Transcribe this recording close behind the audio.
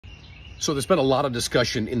So there's been a lot of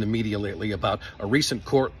discussion in the media lately about a recent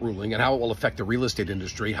court ruling and how it will affect the real estate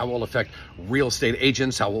industry, how it will affect real estate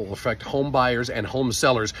agents, how it will affect home buyers and home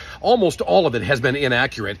sellers. Almost all of it has been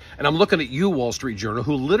inaccurate. And I'm looking at you, Wall Street Journal,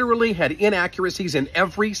 who literally had inaccuracies in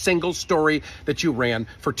every single story that you ran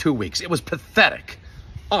for 2 weeks. It was pathetic,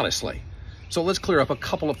 honestly. So let's clear up a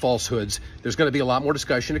couple of falsehoods. There's going to be a lot more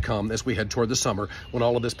discussion to come as we head toward the summer when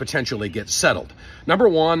all of this potentially gets settled. Number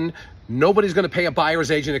one, nobody's going to pay a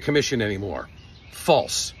buyer's agent a commission anymore.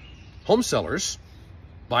 False. Home sellers,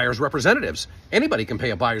 buyer's representatives, anybody can pay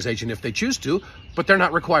a buyer's agent if they choose to, but they're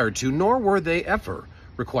not required to, nor were they ever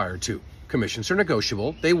required to. Commissions are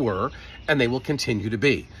negotiable. They were, and they will continue to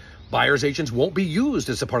be. Buyer's agents won't be used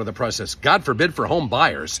as a part of the process. God forbid for home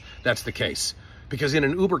buyers that's the case. Because in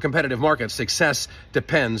an uber competitive market, success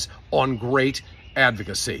depends on great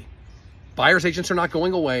advocacy. Buyer's agents are not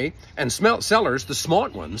going away, and sellers, the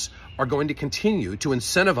smart ones, are going to continue to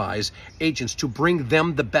incentivize agents to bring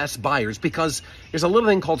them the best buyers, because there's a little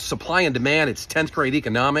thing called supply and demand. It's 10th grade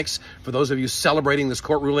economics for those of you celebrating this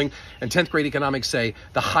court ruling. And 10th grade economics say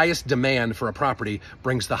the highest demand for a property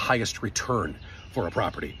brings the highest return for a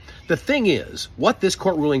property. The thing is, what this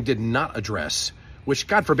court ruling did not address, which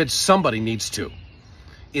God forbid somebody needs to,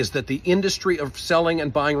 is that the industry of selling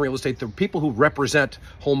and buying real estate, the people who represent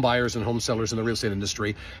home buyers and home sellers in the real estate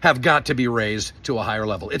industry, have got to be raised to a higher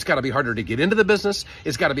level. It's got to be harder to get into the business.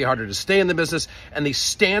 It's got to be harder to stay in the business. And the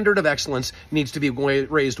standard of excellence needs to be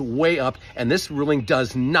raised way up. And this ruling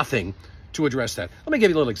does nothing to address that. Let me give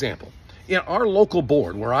you a little example. In our local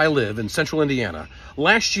board, where I live in central Indiana,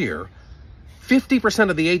 last year, 50%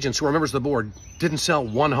 of the agents who are members of the board didn't sell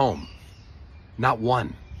one home. Not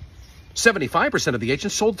one. 75% of the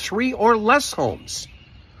agents sold 3 or less homes.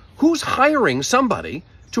 Who's hiring somebody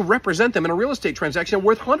to represent them in a real estate transaction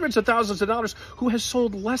worth hundreds of thousands of dollars who has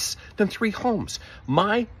sold less than 3 homes?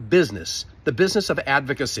 My business, the business of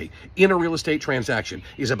advocacy in a real estate transaction,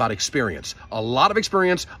 is about experience. A lot of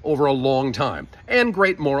experience over a long time, and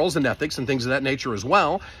great morals and ethics and things of that nature as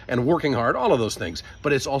well, and working hard, all of those things.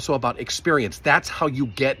 But it's also about experience. That's how you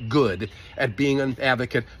get good at being an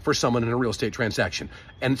advocate for someone in a real estate transaction.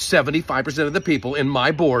 And 75% of the people in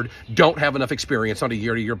my board don't have enough experience on a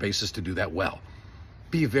year-to-year basis to do that well.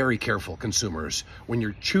 Be very careful, consumers, when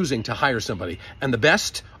you're choosing to hire somebody. And the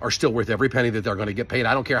best are still worth every penny that they're going to get paid.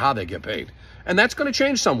 I don't care how they get paid. And that's going to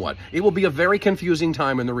change somewhat. It will be a very confusing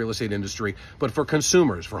time in the real estate industry. But for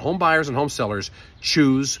consumers, for home buyers and home sellers,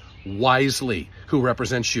 choose wisely who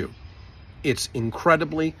represents you. It's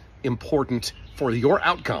incredibly important for your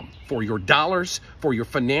outcome, for your dollars, for your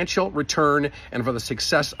financial return, and for the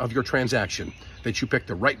success of your transaction, that you pick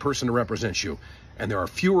the right person to represent you. And there are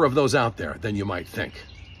fewer of those out there than you might think.